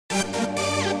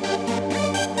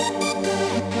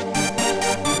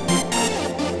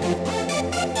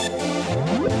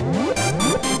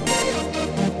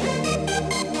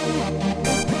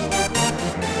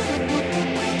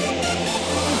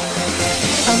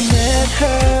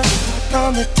her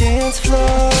on the dance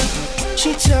floor.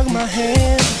 She took my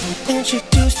hand,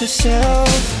 introduced herself.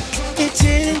 It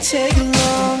didn't take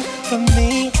long for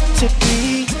me to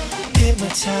be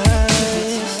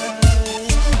hypnotized.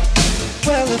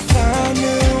 Well, if I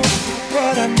knew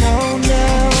what I know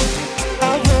now,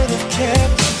 I would have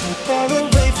kept far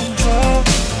away from her.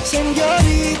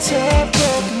 Señorita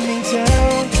broke me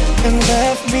down and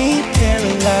left me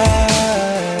paralyzed.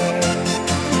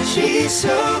 She's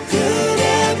so good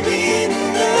at being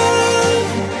in love,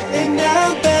 and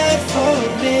I'm bad for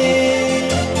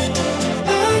it.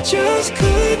 I just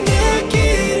could not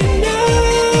get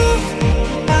enough.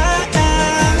 I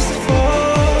asked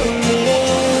for it.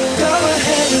 Go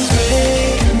ahead and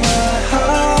break my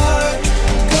heart.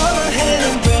 Go ahead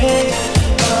and break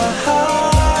my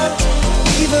heart.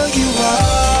 Evil you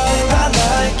are, I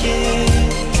like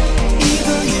it.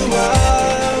 Evil you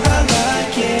are, I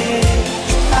like it.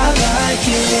 I like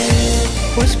it.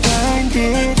 Was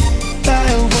blinded by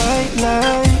a white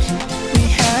light. We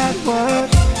had what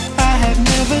I have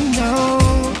never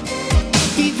known.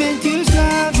 Even you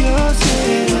love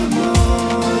yourself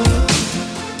more.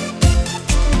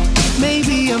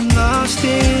 Maybe I'm lost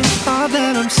in all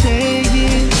that I'm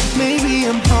saying. Maybe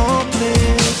I'm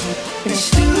hopeless and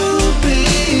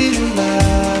stupid in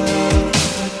love.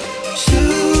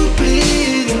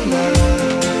 Stupid in love.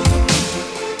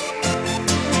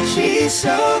 She's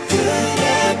so good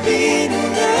at being in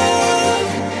love,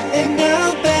 and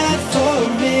I'm bad for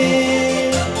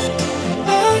it.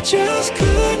 I just couldn't